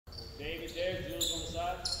David there, Jules on the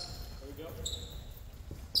side. There we go.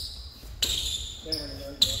 There we go.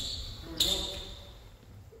 Here we go.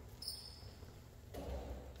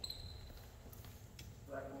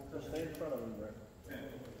 Just stay in front of him, Brett.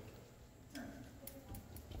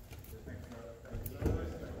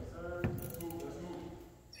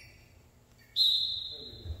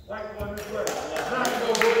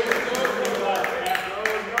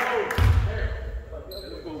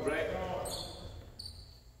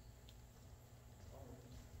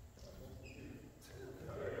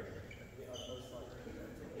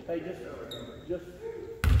 Hey, just, here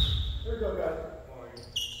we go, guys.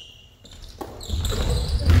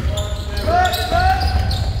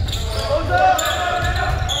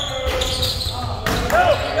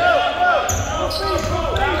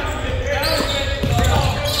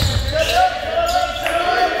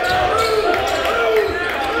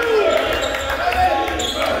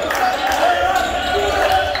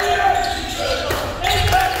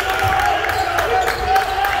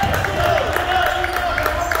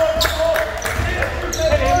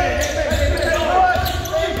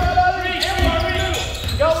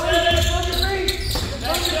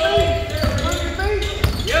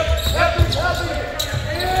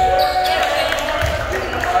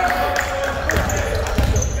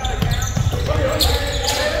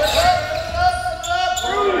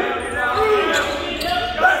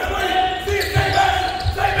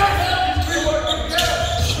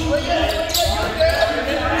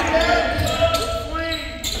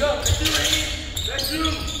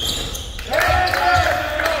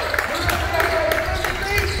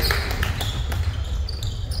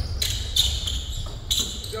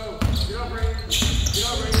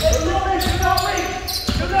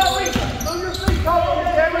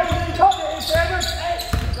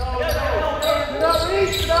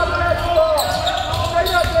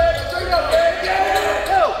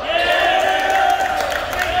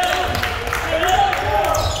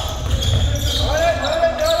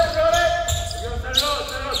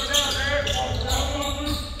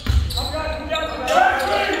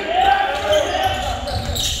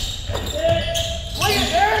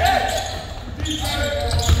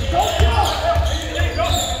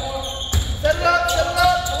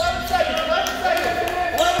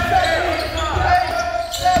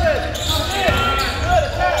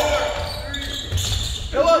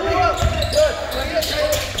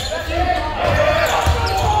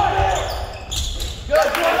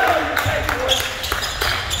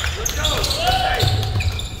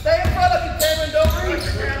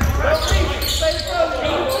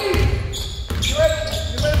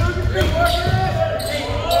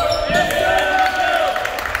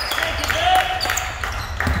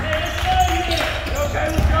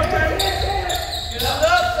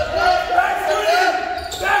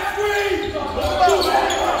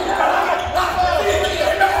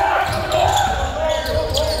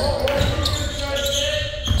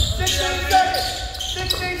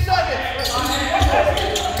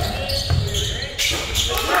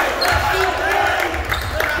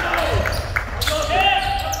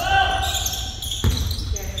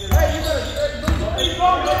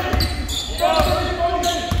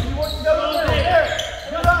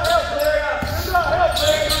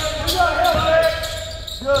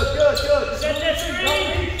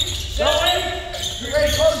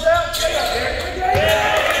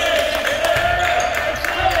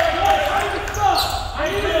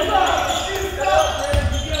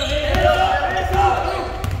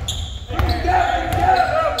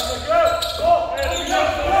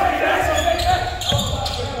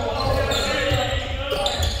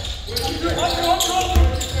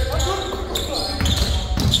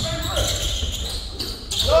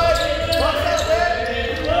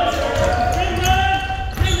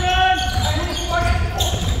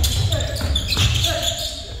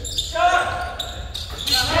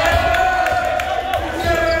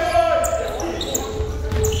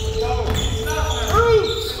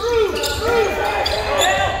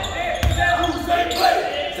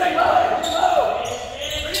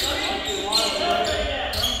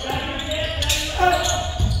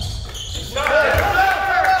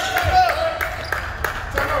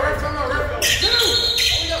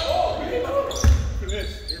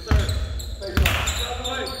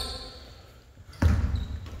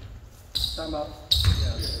 Time out.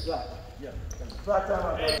 Yeah. Black. Yeah. Black time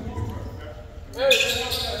out. Hey.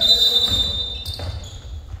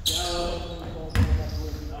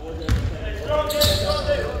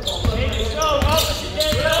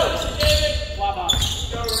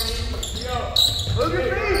 Move your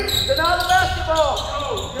feet. Get out of the basketball.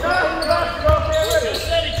 Get out of the basketball. Get ready.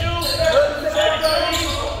 Steady, Jules. Steady,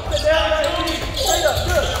 Jules. Sit down. Straight up.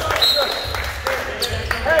 Good.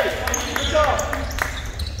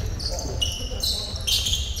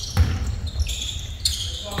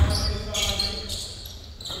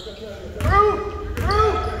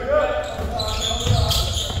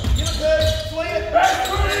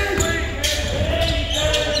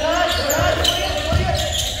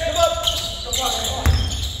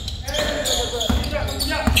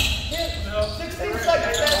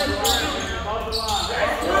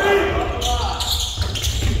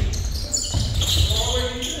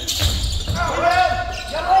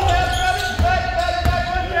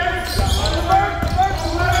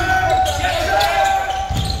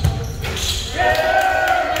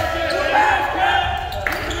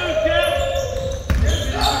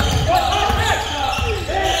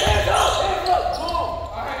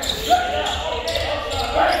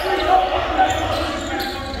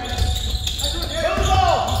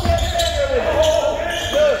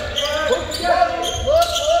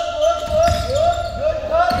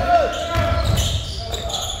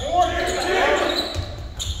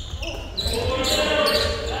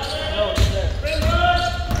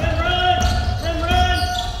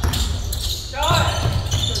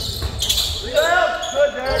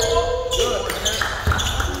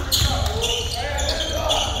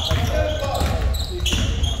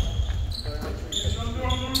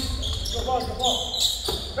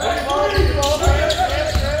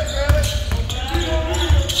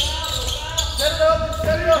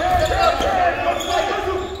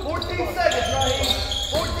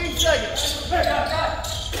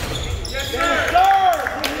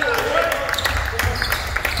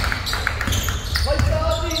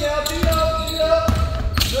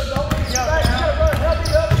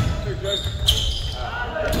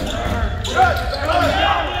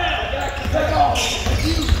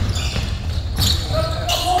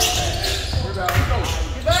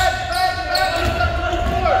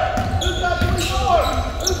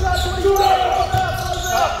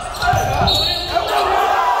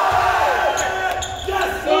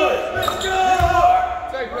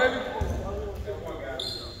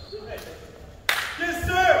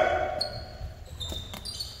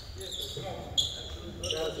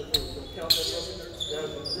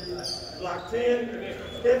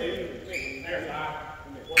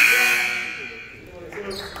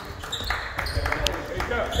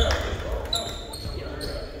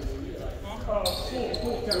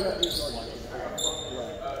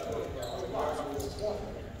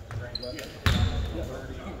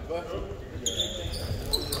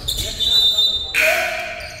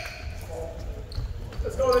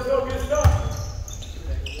 Let's go, get it done.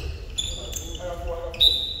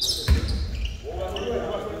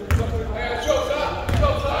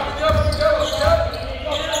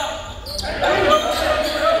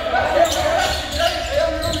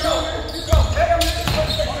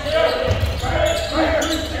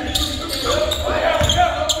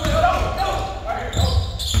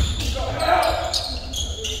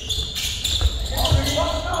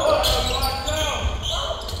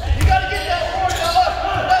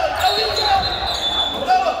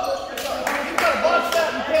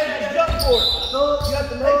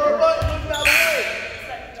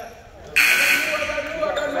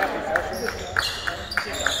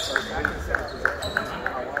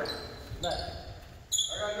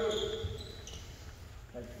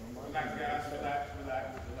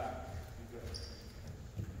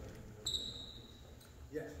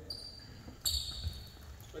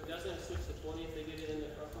 But doesn't it switch to 20 if they get it in the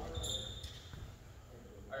front line?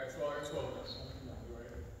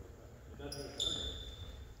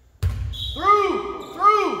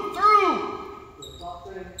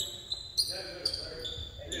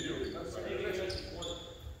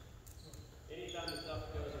 Anytime the stuff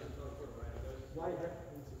goes in the front quarter, right?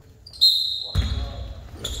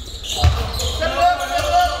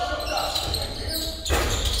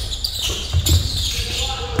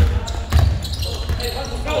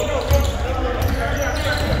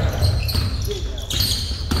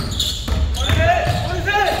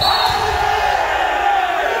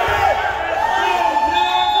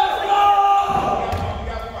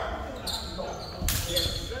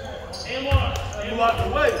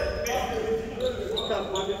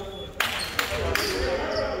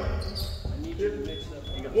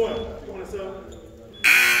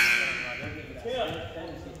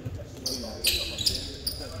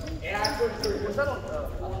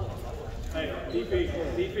 Hey, DP.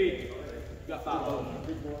 You got 5.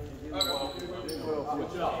 Good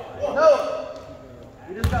job. No!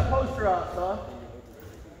 You just got poster out, son.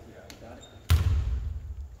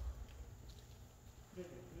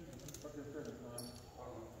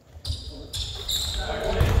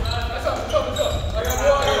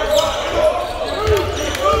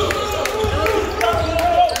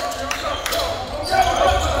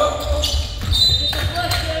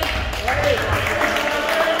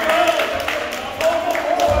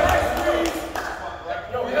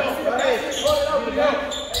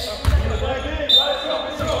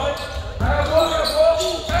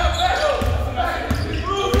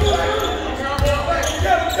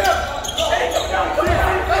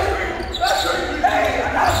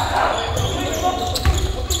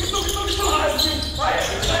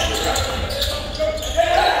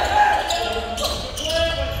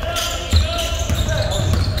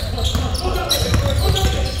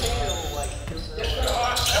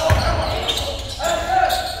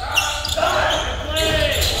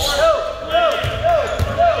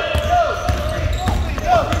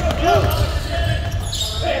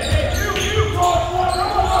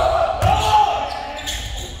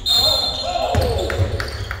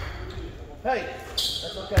 Hey,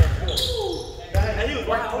 that's okay. Good. Hey, he was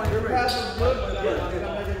right. Your pass was good, but I got to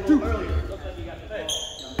make it a little earlier.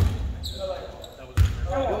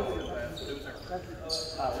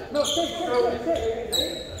 No, stay.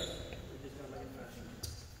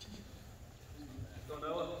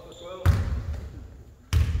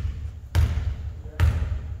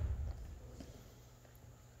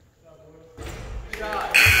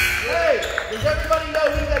 Hey, does everybody know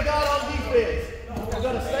who they got on defense? You're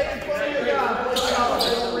going to stay in front of your guy and play solid.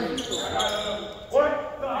 They don't read.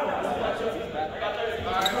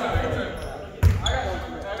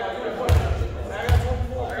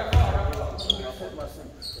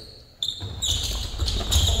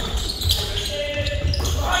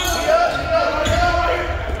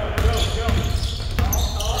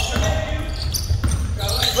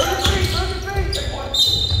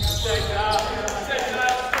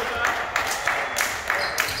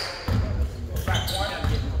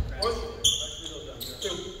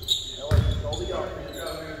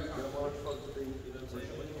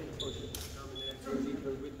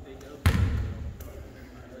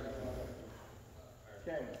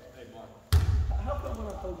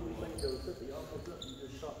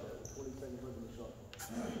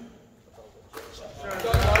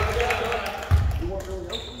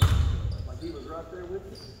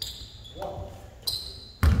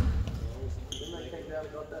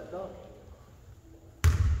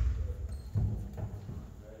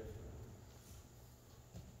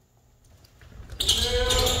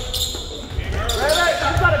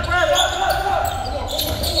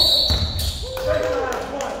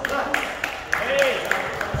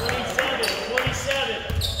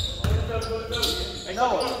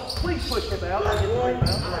 Noah, please push him out. I get the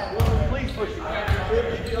rebound. Please push him out.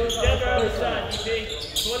 Denver outside, DP.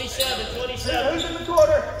 27, 27. Who's in the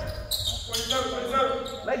corner?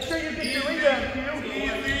 Make sure you get your rebound, Q.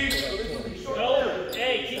 No.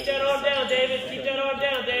 Hey, keep that arm down, David. Keep that arm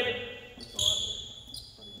down, David.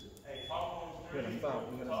 We're gonna foul.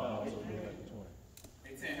 We're gonna foul.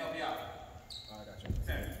 Hey, 10, help me out. I got you.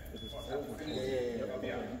 10. Yeah. Help me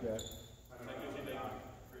out. You got it.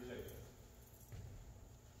 Appreciate it.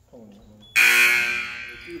 Hold on.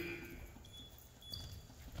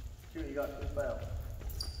 Q, you got 2 fouls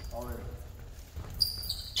already.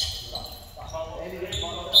 Andy gets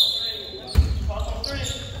one up.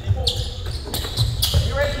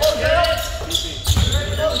 You ready to close out? You ready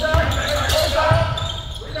to close out? You ready to close out?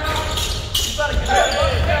 You better get out.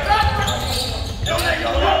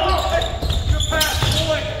 Good pass,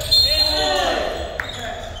 boy.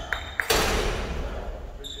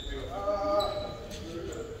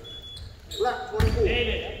 Left, 24.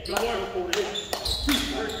 David, good work.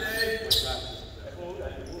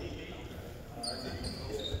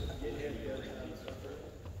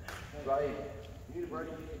 Right. You need a break.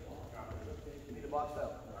 You need a box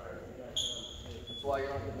out. That's why you're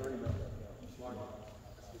not getting the rebound. All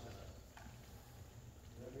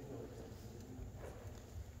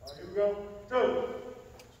right, here we go. 2.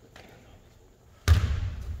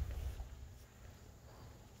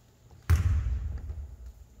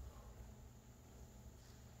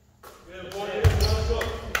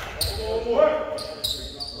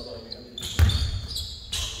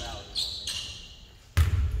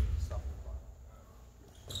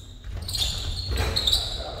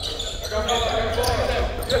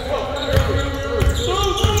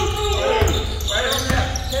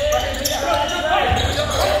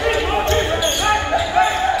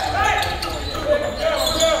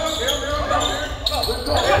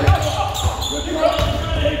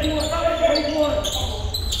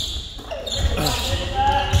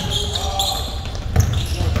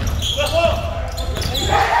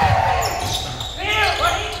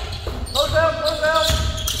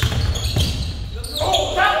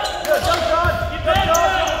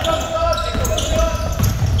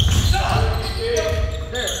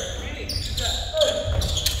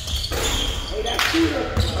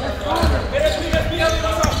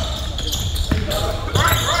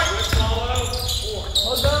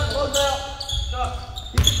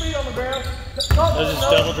 That's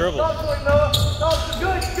just double dribble.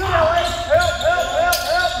 Good, Alex. Help.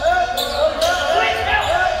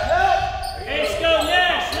 Let's go,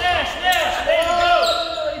 Nash. There you go.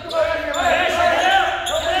 Nash,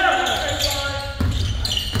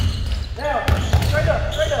 Now, straight up.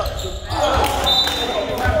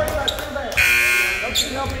 Don't you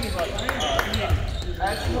help anybody.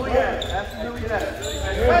 Ask him who he has.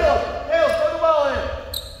 Hale, throw the ball in.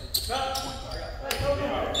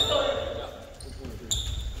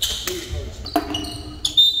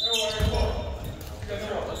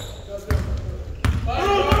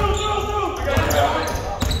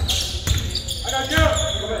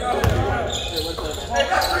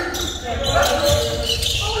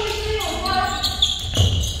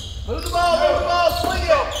 Move the ball, swing it.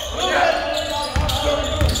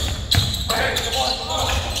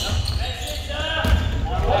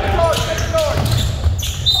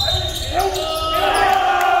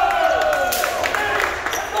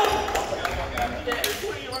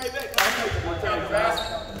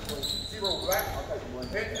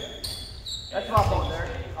 That's my fault there.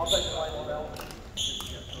 I'll take the blame on that one.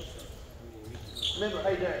 Remember,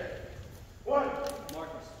 hey, Derek. What?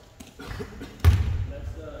 Marcus. That's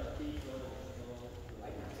key.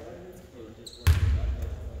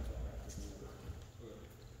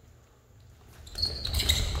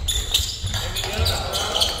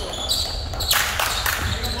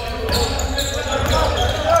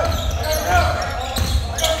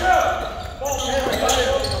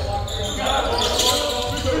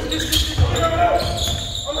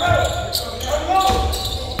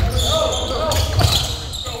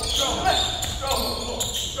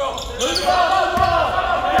 Move the ball!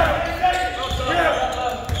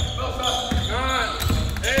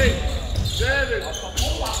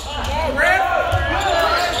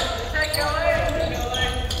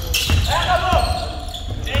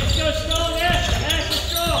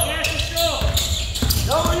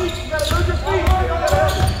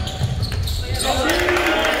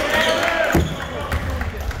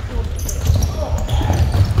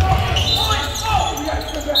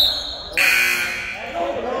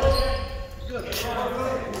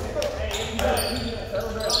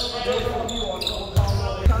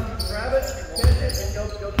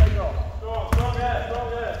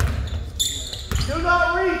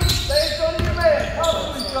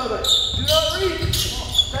 brother. Do not reach.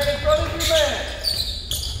 Stay in front of your man.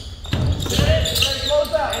 Ready,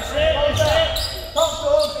 close out. Close out. Talk to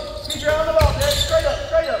him. Keep your eye on the ball, Derek. Straight up,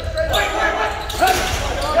 straight up, straight up.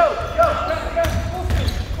 Go, go.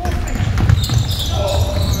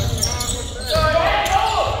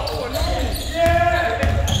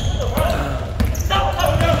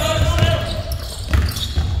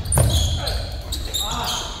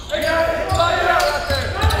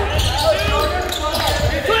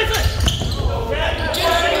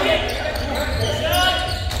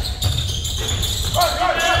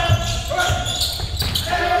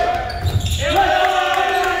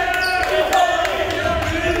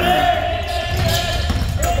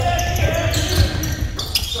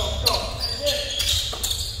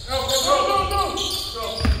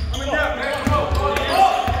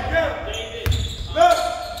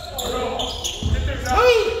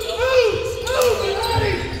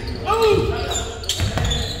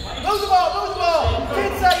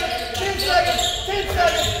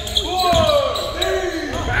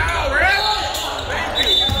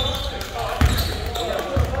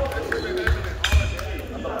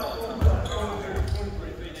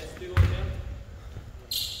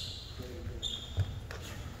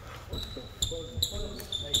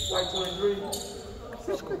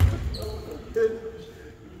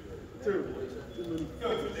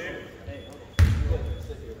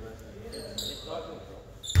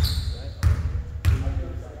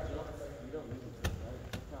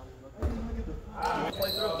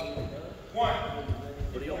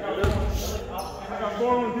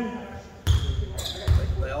 Full speed.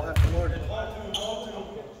 They all have to learn it. Time out.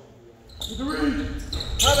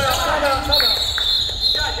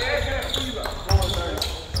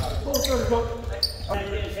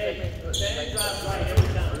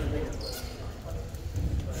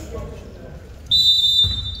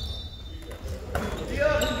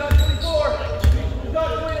 Who's got 24? Who's got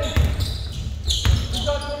 20? Who's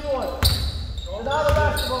got 21? Deny the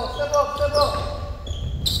basketball. Step up.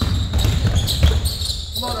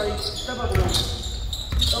 Come on, Ray. Step up.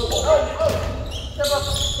 Step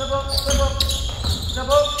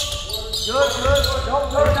up. Good. Don't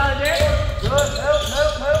go down there. Good. Help.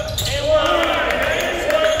 And one.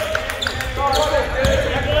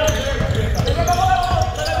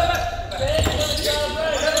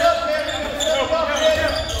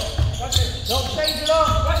 Don't change it up.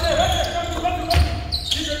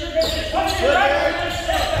 Good.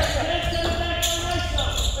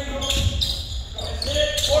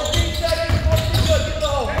 14 seconds. 14 good. Get the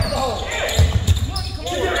hole.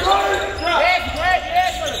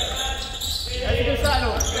 That's a good side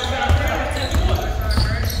over.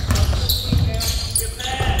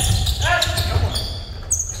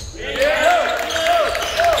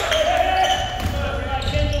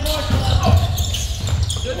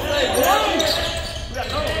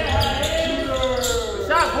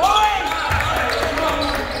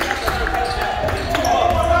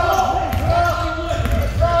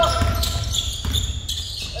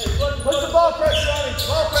 Put the ball pressure on him.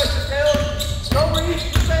 Ball pressure, Caleb. Don't reach.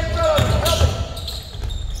 Stay in front of him.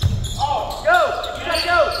 Help him. Go. You gotta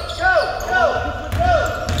go. Go.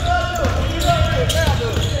 You gotta do it. Now do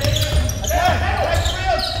it. Attack the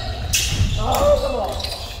rim. Oh, come on.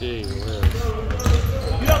 Gee whiz.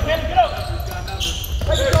 Get up, man. Get up.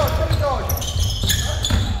 Take it charge.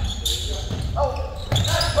 Oh.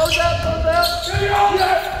 Close out.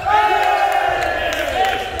 Yes.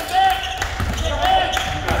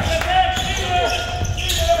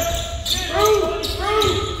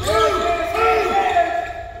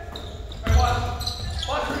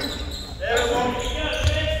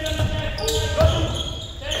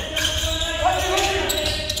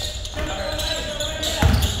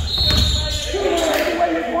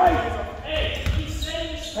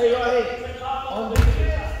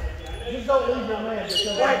 Just don't leave your man because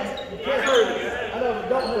you can't hurt him. I know, but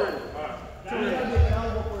don't hurt him. So he's going to get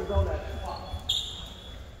accountable for his own action.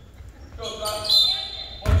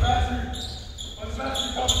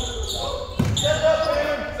 Step up,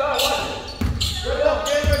 Cameron. Step up, Cameron. Get up,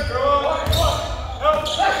 man.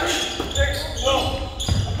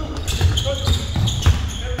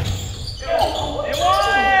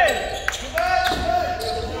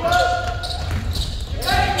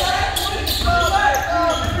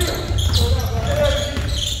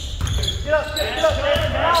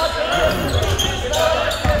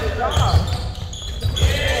 Get up.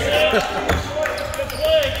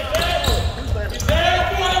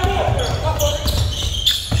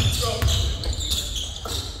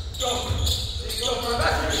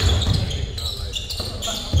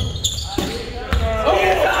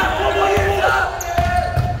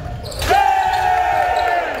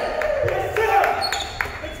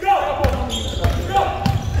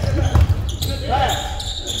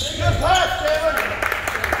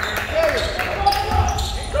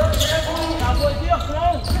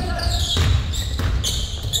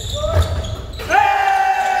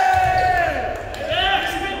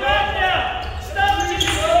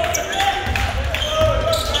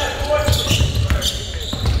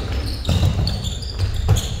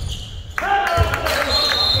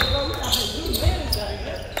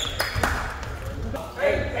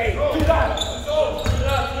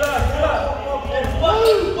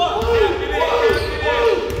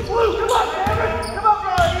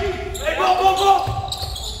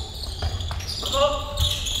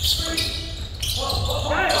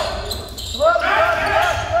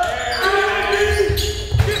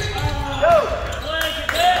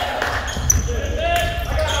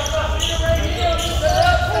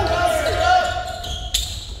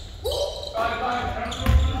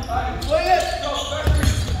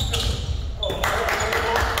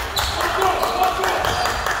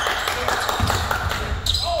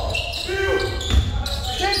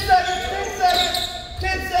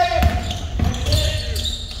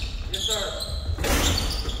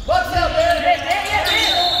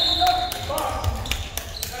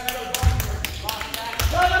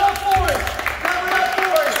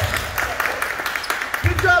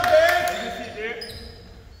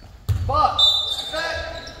 Box. Attack.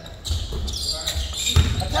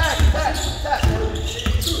 Attack. Attack. Attack.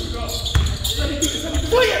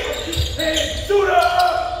 Swing it. Hey, shooter.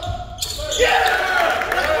 Yeah.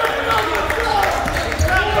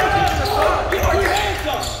 Keep your hands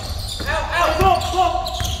up. Out. Go.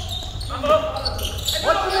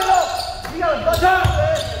 What's the middle? You got a bunch of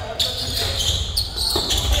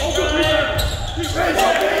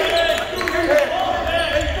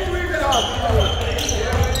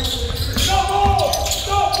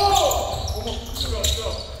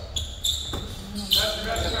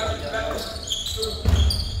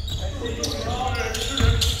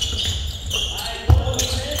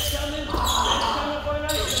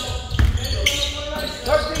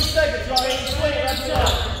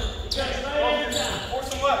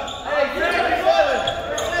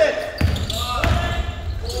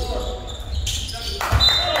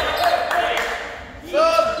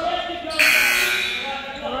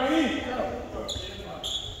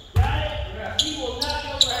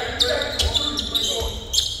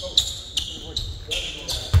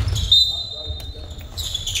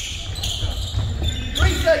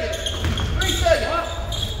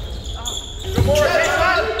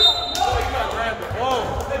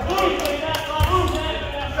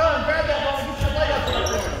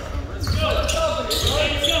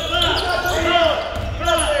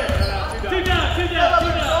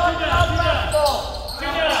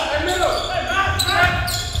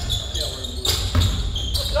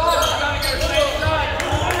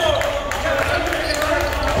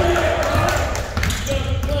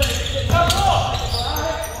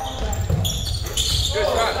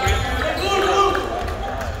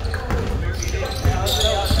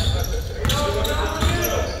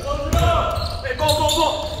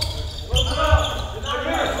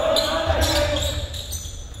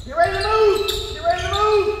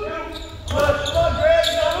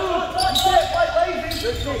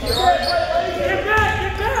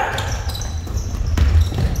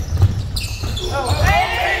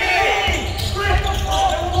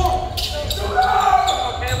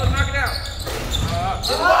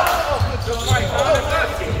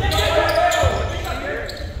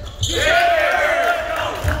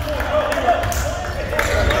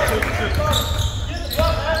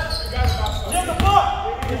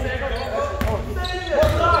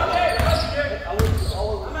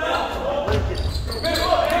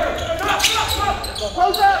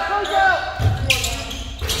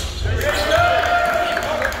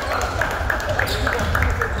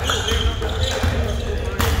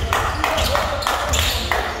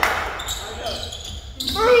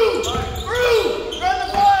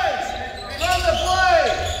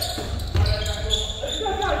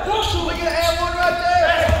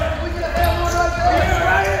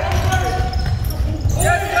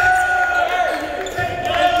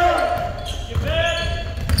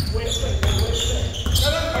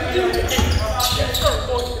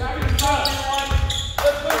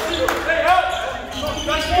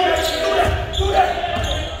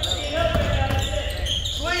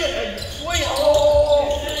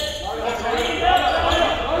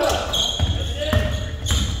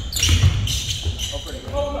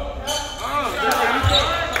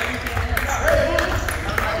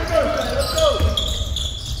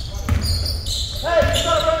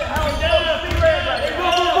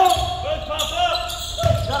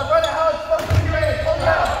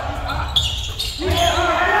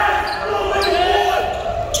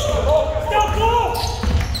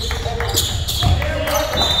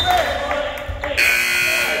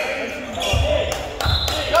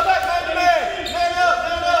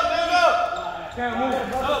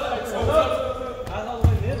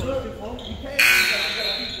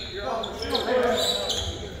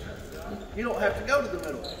You don't have to go to the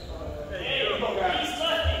middle.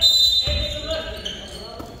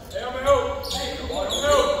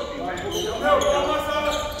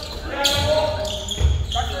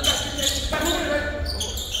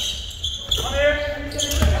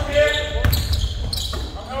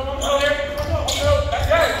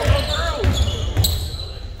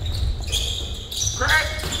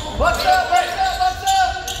 What's up?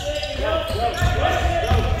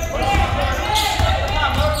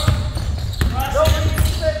 Don't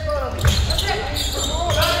stay in front of me.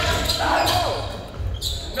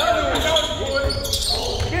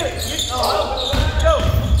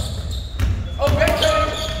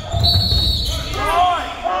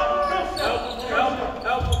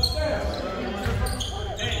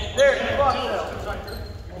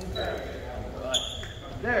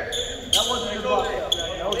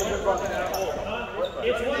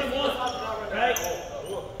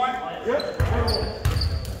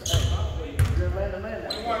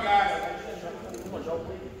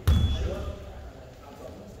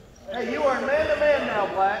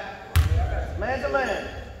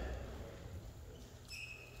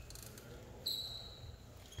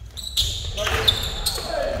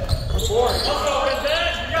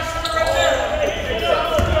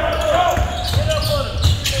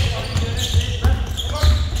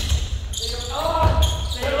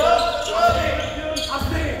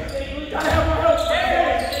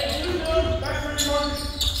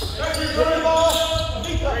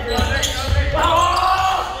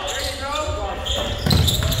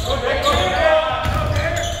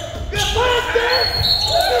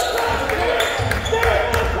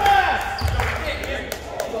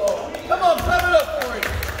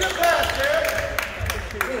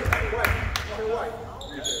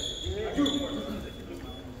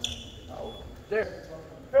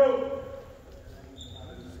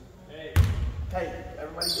 Hey,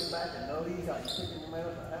 everybody get back and know these guys. Kicking your man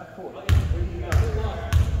up at half court.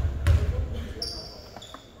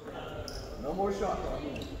 No more shots.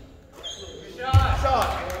 Shot.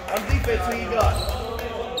 On defense, who you got?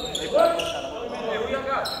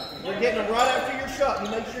 You're getting them right after your shot.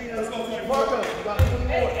 You make sure you know Marco. You got 20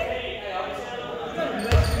 more. You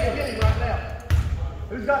make sure you get him right now.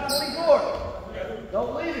 Who's got 24?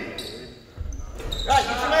 Don't leave him. Right,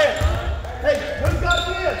 get your man. Hey, who's got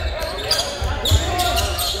 10?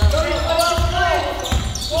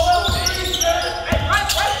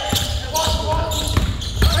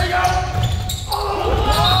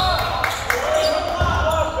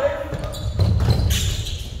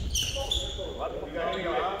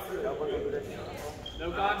 No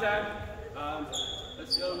contact.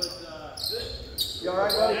 Let's go with You all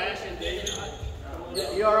right, buddy? Ash and David.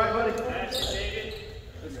 You all right, buddy? Ash and David.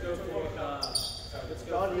 Let's go for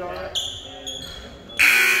John, you all right?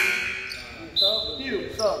 You.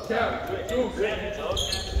 What's up? Hey,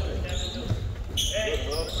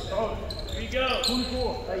 here we go.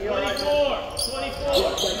 24. Hey, you all right? 24.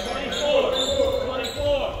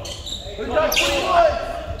 Who's got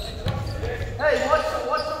 21? Hey, what's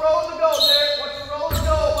the roll to go, Derek? What's the roll to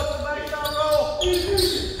go? What's the backside roll?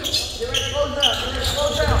 Get ready to close out. Get ready to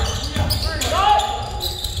close out. Go.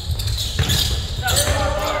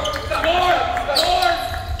 One.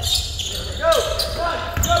 Go.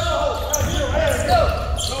 Hey, go.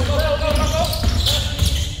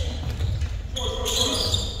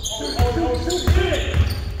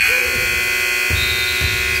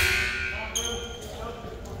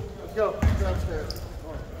 Let's go. Downstairs.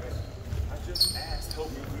 I just asked, help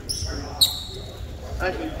me.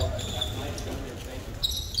 Thank you.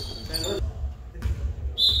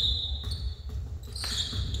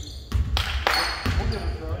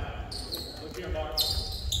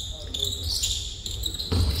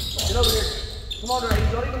 Get over here. Come on, Ray.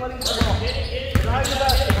 Don't even let him come on. Drive the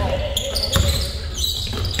basketball.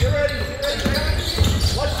 Get ready. Get ready. Get ready.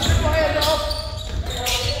 Watch the middle hand off.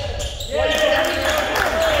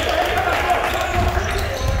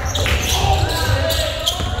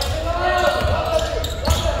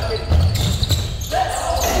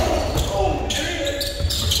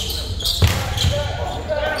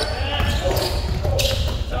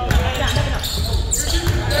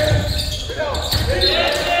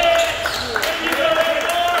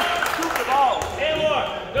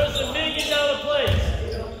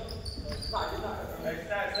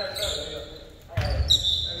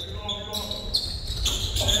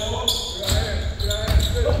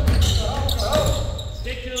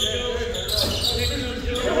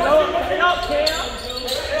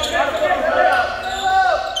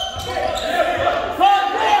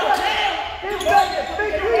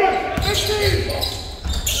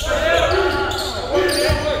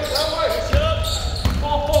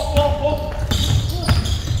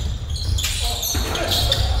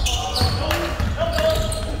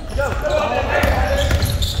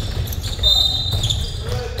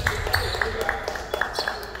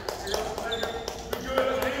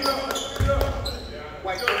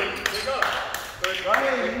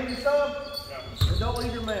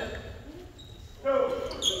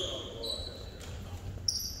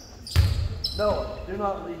 No, do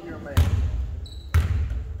not leave your man.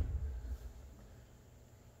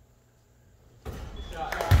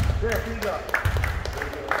 Derek, who you got?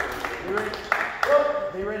 You ready?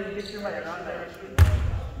 Be ready to get your man right there.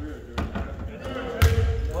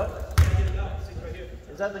 What?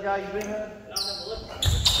 Is that the guy you've been had?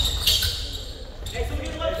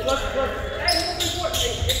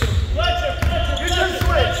 You're too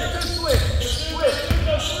switch. You're too switch. Switch.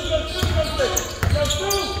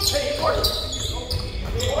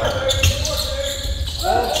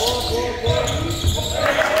 Hey,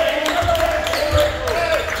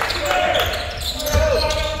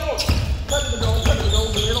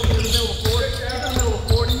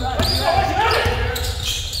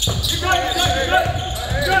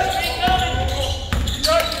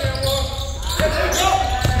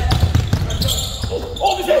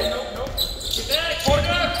 Hold his head. Get back,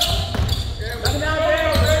 corner. Coming down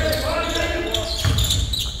there.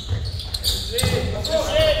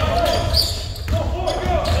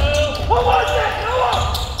 What was that?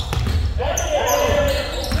 Noah!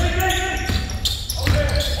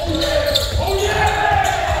 Oh yeah!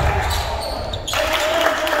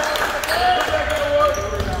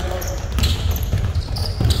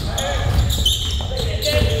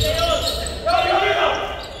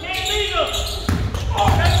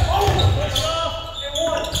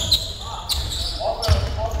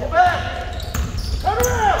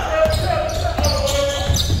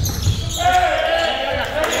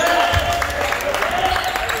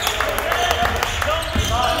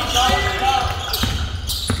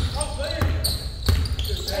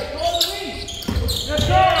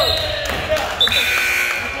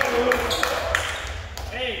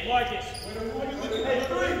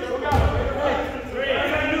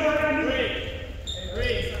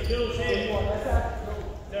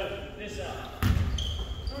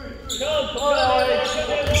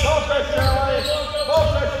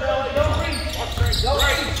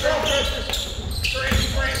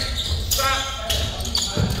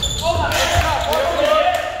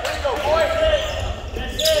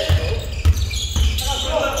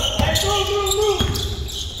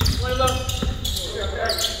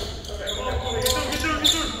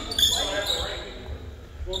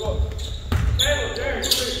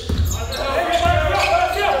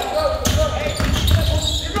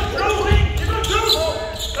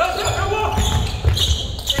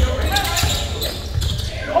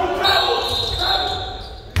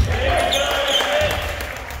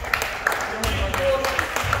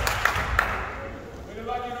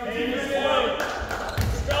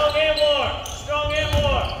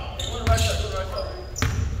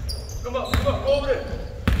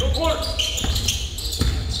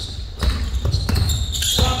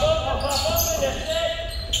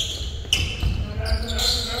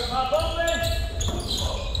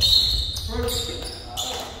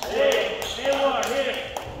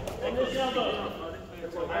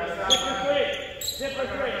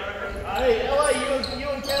 Hey, LA, you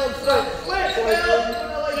and Caleb switch, Caleb.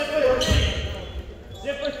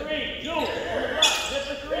 Zip for three. Jewel. Zip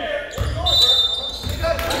for three.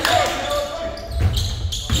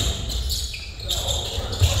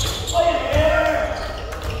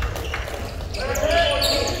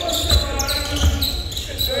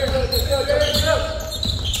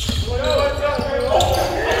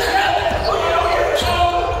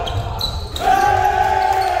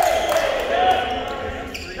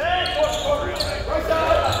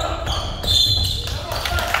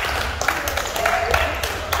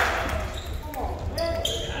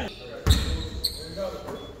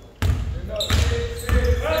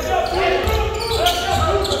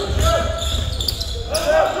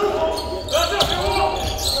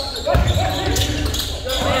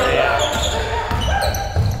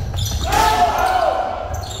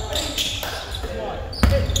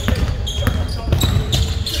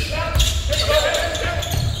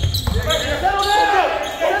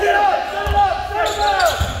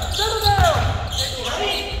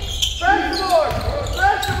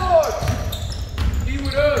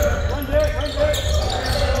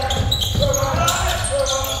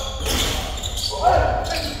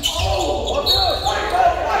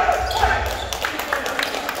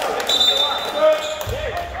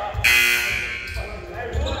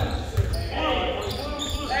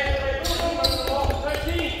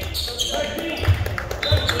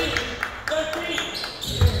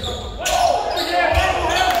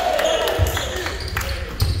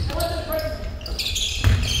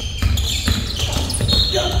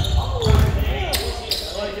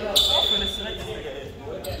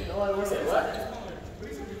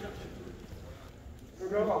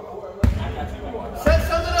 Set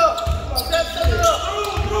something up. Set something up.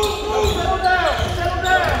 Settle down. Settle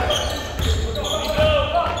down.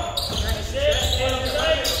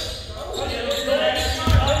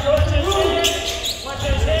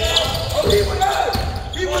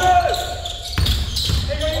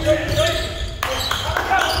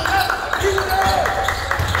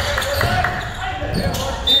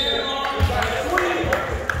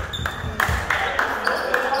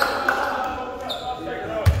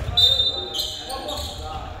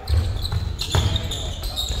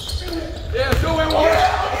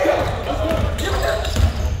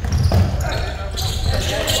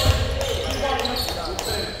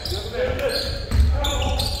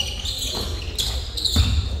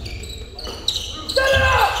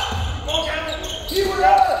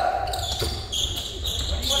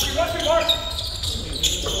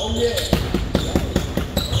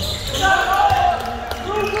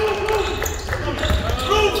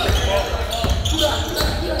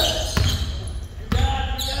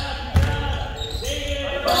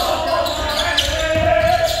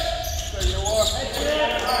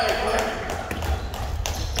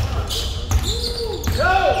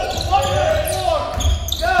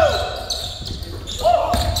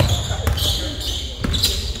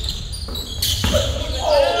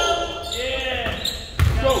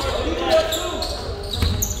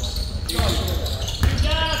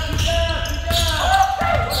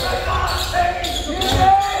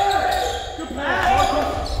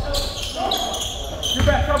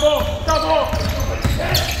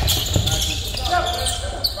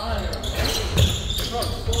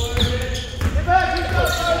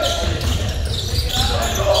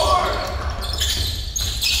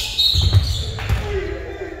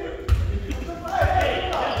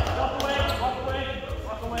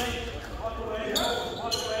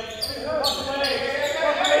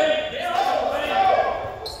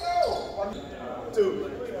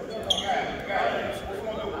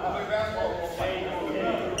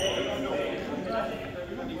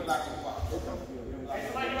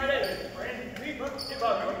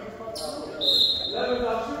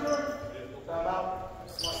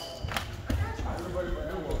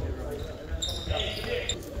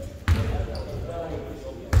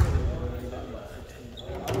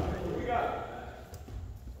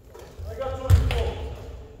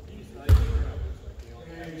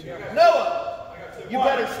 You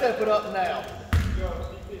better step it up now.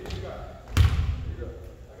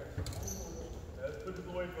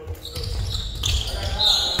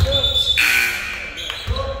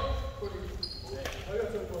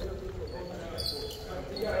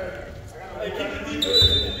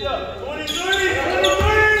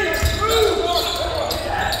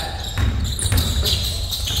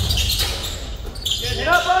 Get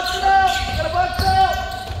up, bunch it out! Get a bunch it out!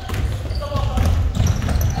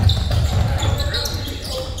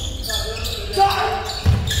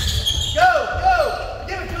 Go! Go!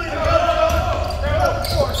 Give it to him! Go! Go!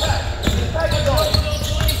 Go! Attack! Attack it on!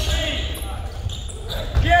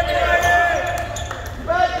 Get ready!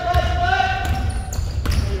 Back!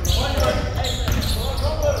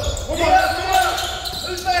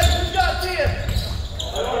 Who's back? Who's got 10?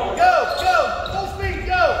 Go! Go! Full speed!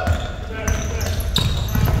 Go!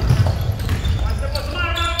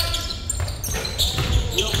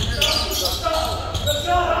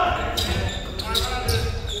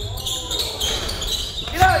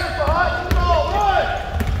 Get out of here, Fahad. Come on, run!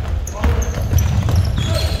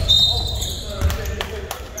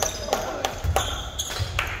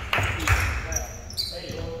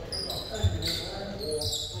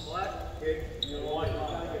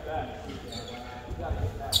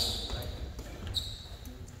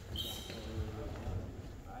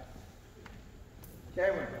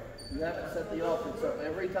 Cameron, you have to set the offense up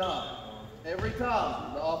every time. Every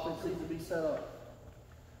time the offense needs to be set up.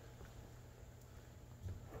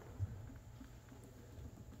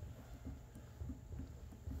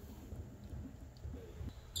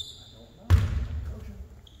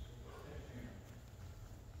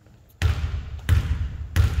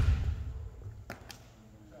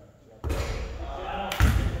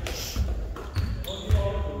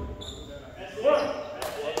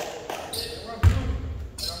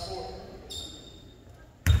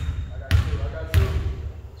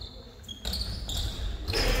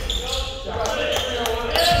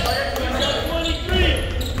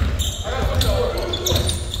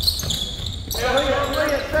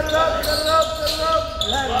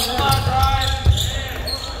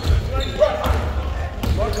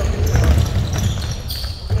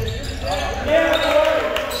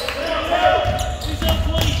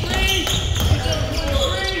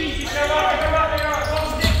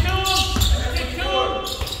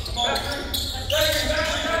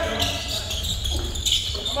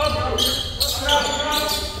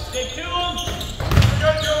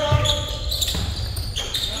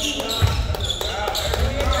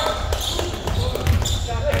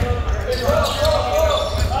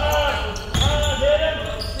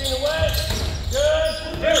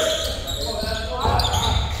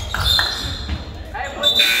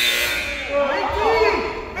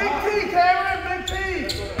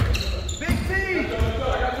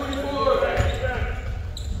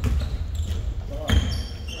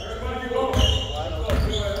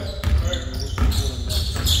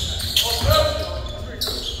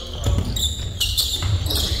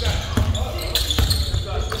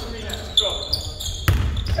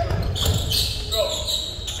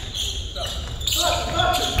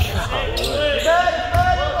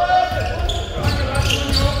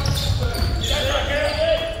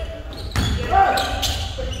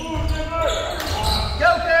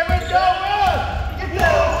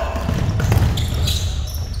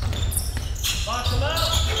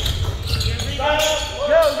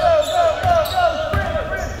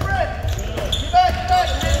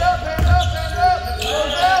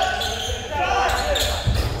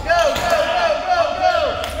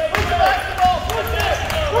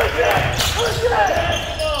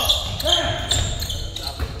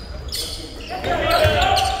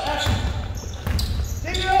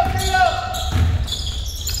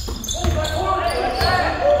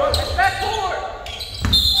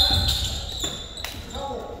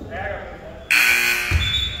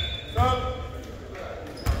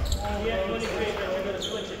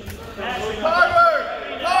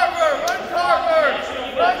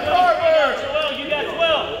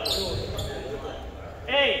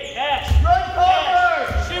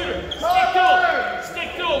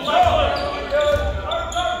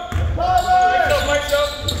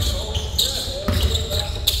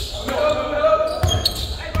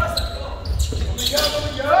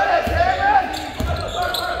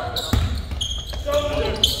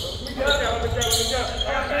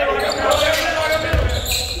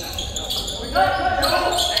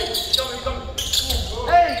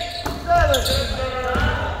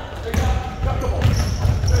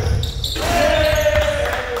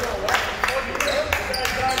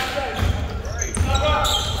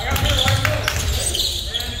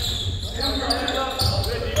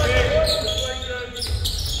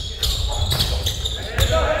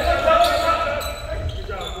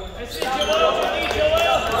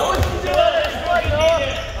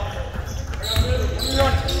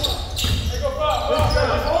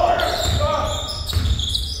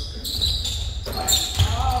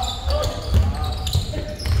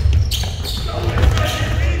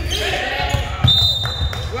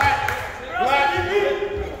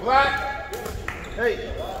 back.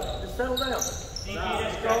 Hey, just settle down. It's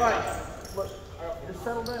all right. Look, just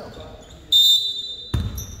settle down.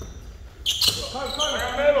 Come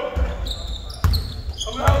middle.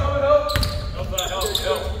 Come middle.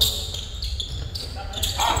 Help.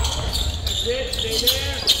 Stay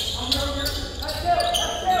there.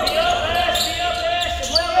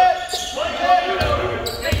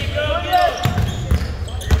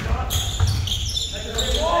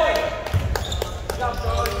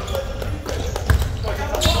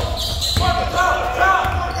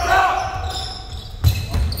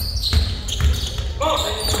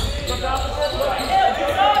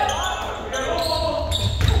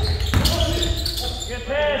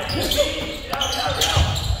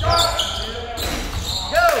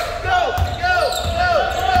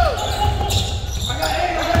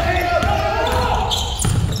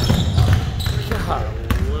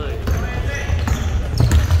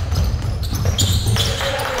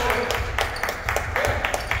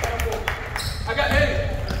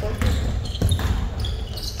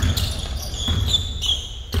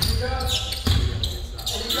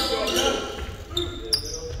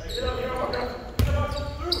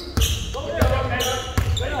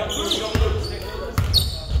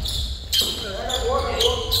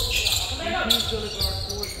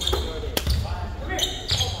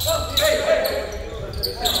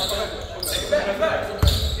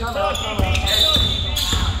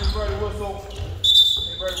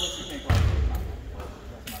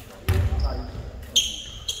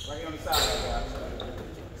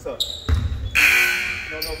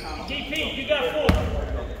 DP, you got 4.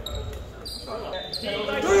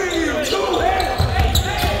 3, 2,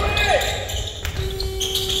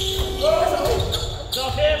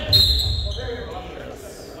 Stop him.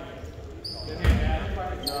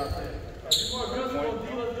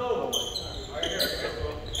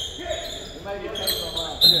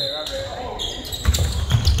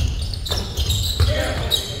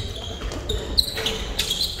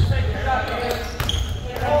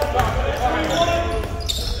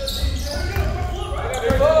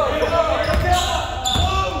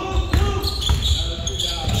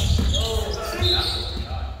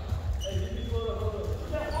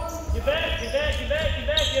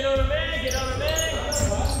 Get on the man.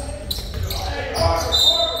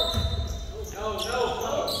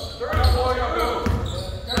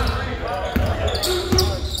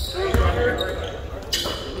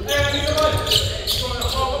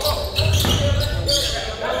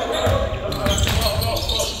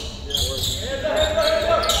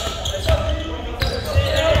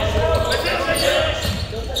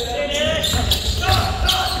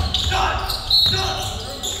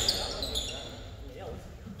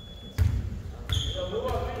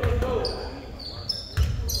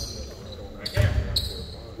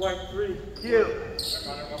 White 3. You. Here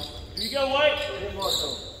you go, White.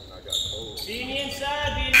 Be in the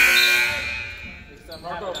inside,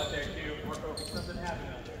 Marco. Out there, Q. Marco. Something happened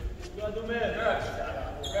out there. You gotta do man.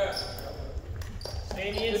 Stay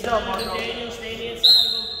in the inside job, of him, Marco. Daniel. Stay in the inside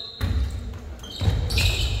of him.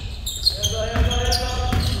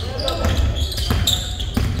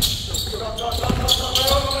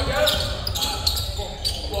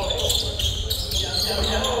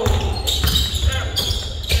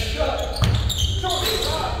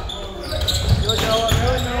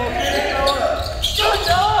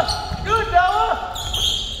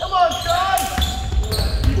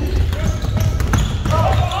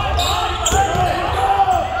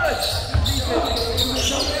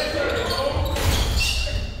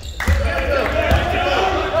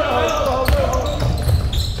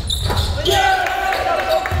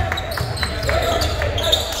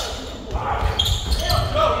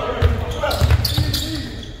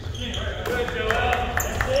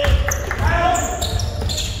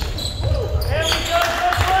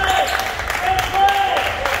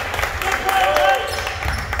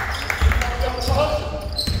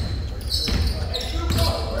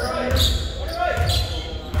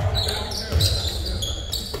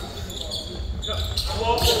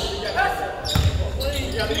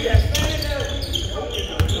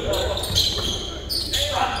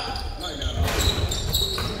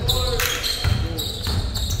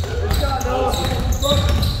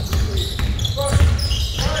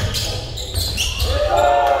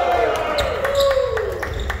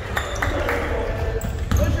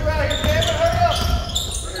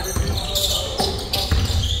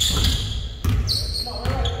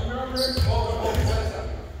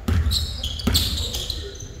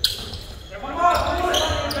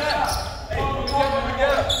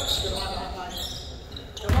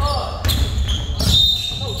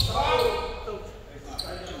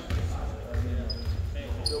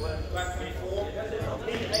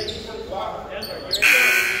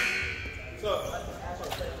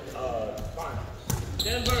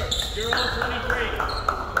 Denver, you're on 23.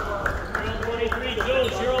 You're on 23.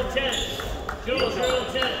 Jules, you're on 10. Jules, you're on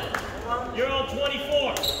 10. You're on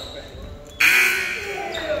 24.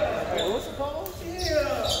 What's the call?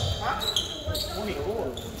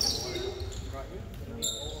 24.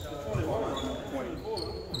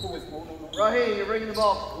 Right here, you're bringing the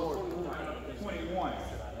ball forward. 21.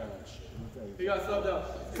 You got subbed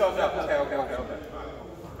up. Subbed up. Okay.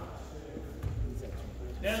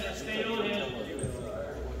 Denver, stay on him.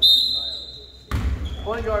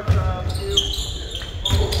 Point guard time, you.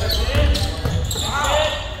 That's it.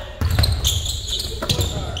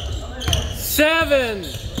 7.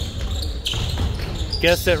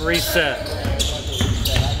 Guess it reset.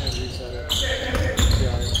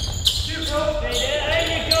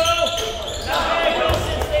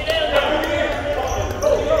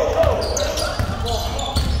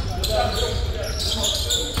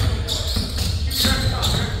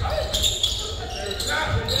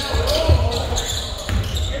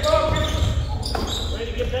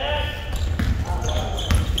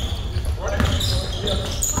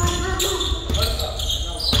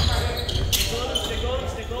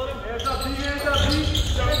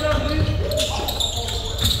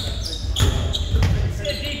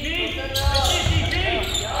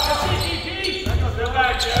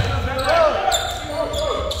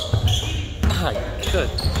 Good.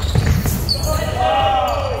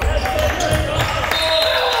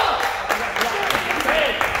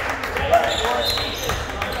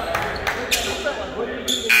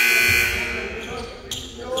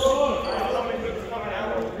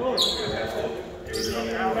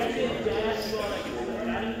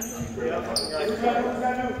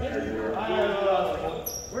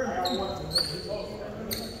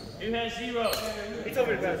 Who has 0? He told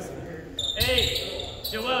me to pass. Hey,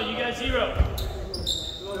 Joel, you got 0.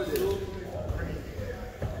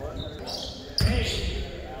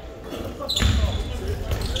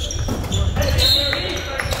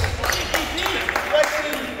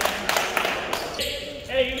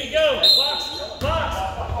 Hey, here we go. Box.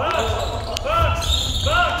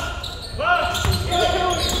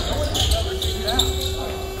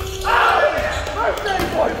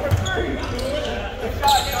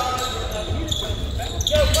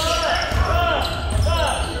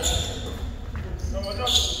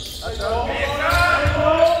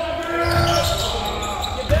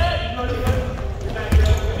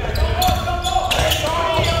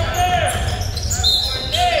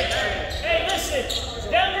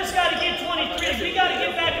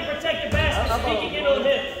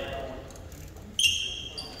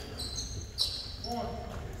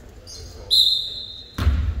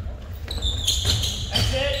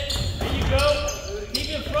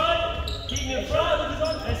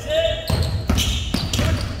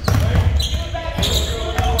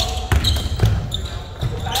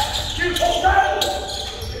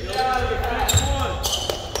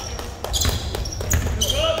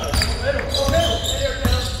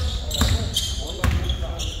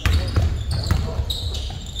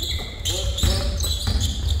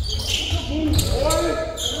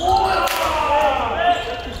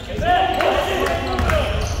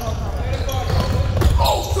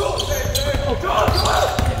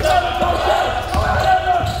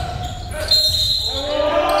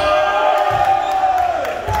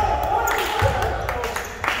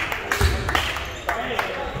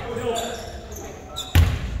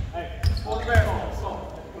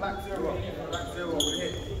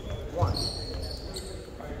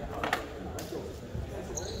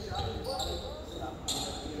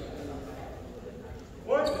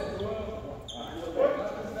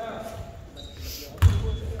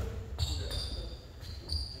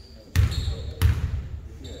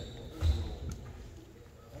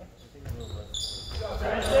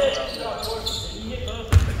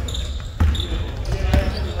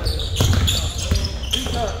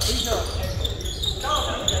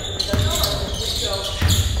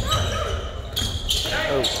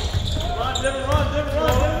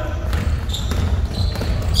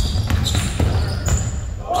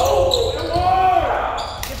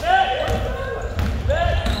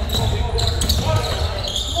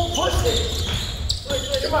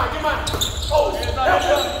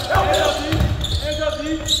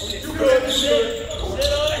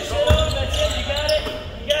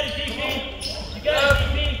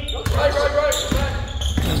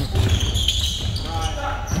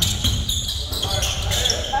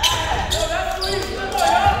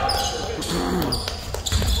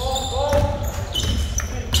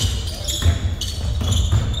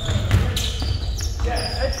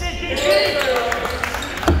 Yes. That's it, keep it. Daniel,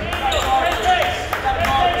 great pace. Great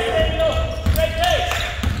pace, Daniel. Great pace.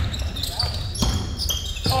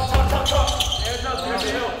 Hands up,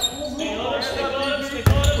 Stay on him, stick on him, stick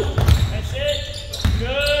on him. That's it.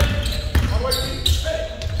 Good.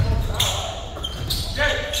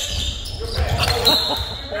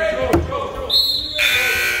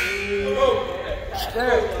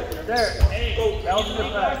 There. Hey, That was a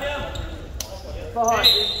good pass. Behind.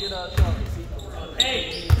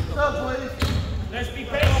 Hey, What's up, please? let's be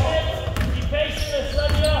patient. Be patient. Let's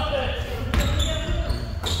run the offense.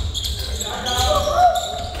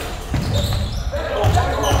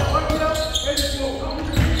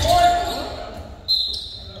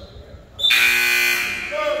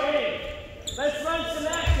 Hey, let's run some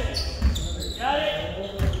action. Got it?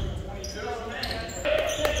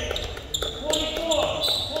 24.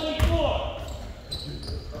 24.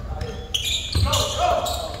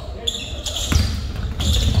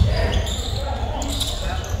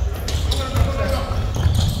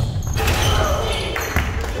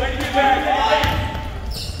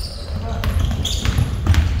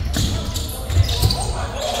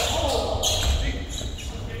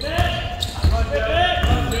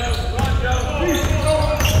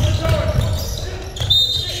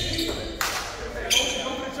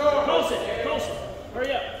 Closer.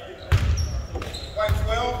 Hurry up. White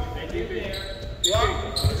 12. DP.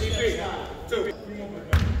 2.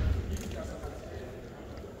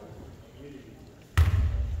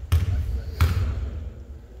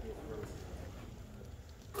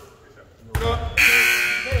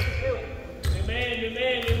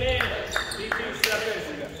 New man.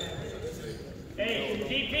 Hey,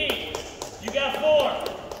 DP, you got 4.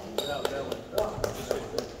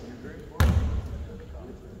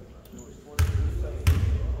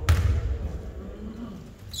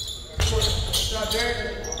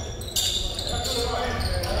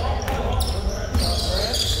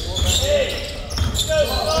 Hey, strong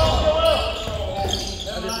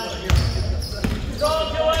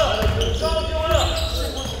Joel. Strong Joel.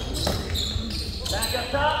 Back up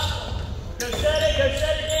top. Go set it,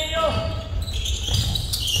 Daniel.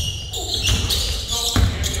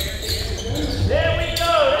 There we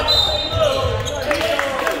go. That's a good move.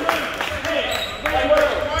 Hey, great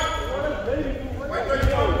move.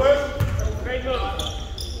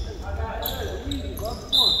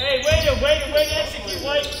 Hey, way to execute,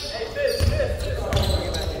 White.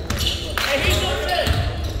 Hey, he's on set.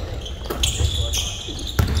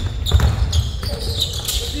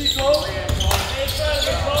 Hey, try to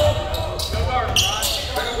get Cole.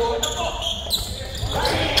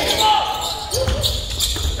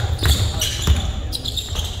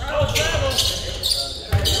 Oh, travel.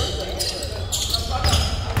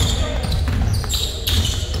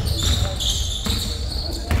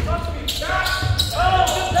 Oh,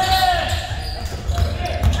 good pass.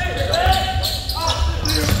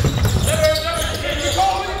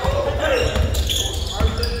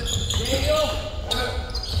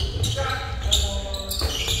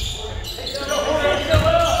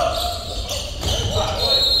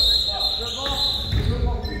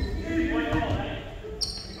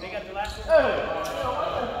 They got the last one?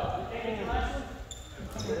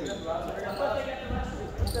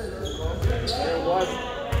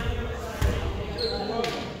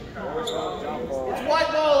 It's white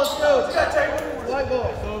ball. Let's go. White ball.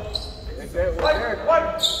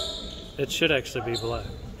 It should actually be black.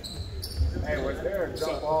 Hey, was there a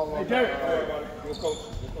jump ball on your coach? It's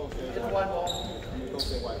white ball.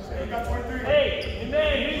 Hey,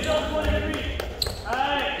 man, who's on 23? All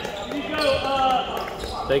right, here you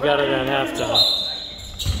go. They got it at halftime.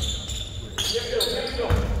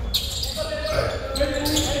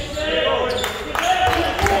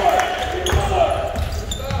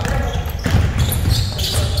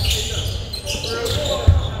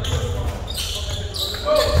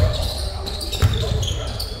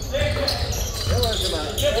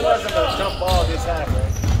 It wasn't a jump ball this time,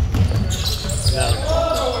 right?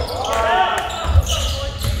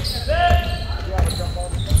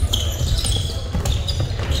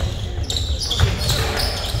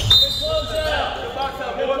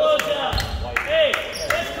 Good close out. Hey,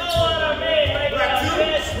 let's call on our man right now. Who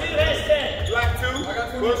has 10? Black 2. I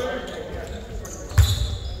got 2. Push.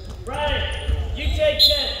 Brian, you take 10.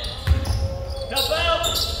 Help out.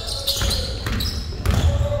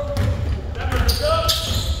 Go.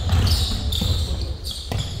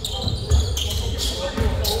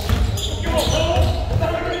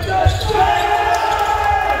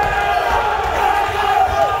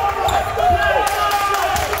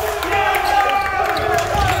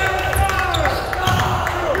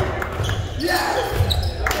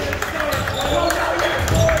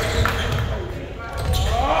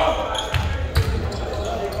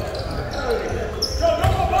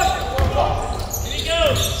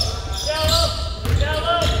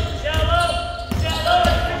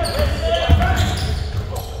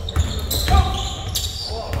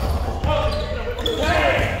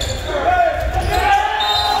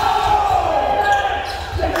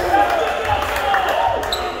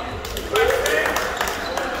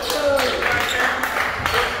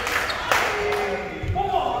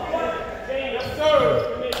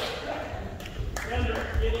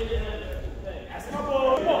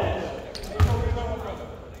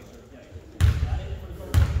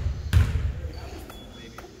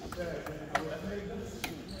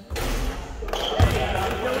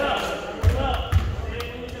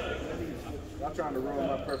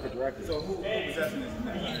 perfect record. So who possession is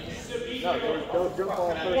that? No, those jump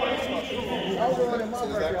ball first. I was running my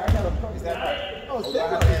record. I got a perfect. Is that right? Oh, So I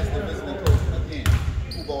have to ask the visiting coach again.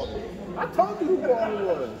 Who ball it is? I told you who ball it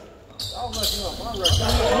was. I was messing up my record.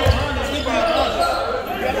 You got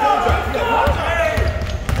a contract.